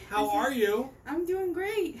How are you? I'm doing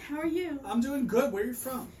great. How are you? I'm doing good. Where are you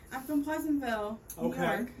from? I'm from Pleasantville, New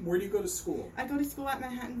York. Where do you go to school? I go to school at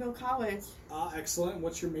Manhattanville College. Excellent.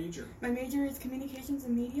 What's your major? My major is communications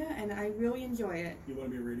and media, and I really enjoy it. You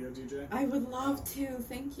want to be a radio DJ? I would love to.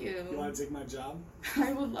 Thank you. You want to take my job?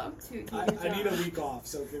 I would love to. I need a week off,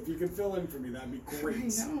 so if you can fill in for me, that'd be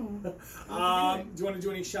great. I know. Do you want to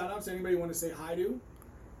do any shout-outs? Anybody you want to say hi to?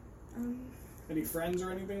 Any friends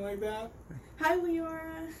or anything like that? Hi,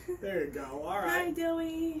 Leora. There you go. All right. Hi,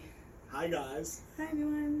 Dilly. Hi, guys. Hi,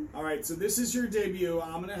 everyone. All right, so this is your debut.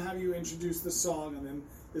 I'm going to have you introduce the song, and then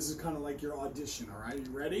this is kind of like your audition, all right?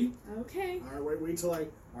 You ready? Okay. All right, wait till all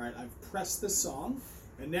right, I've pressed the song,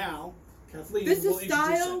 and now Kathleen This will is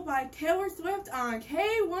introduce Style by Taylor Swift on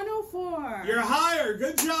K104. You're hired.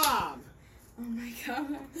 Good job. Oh, my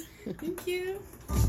God. Thank you.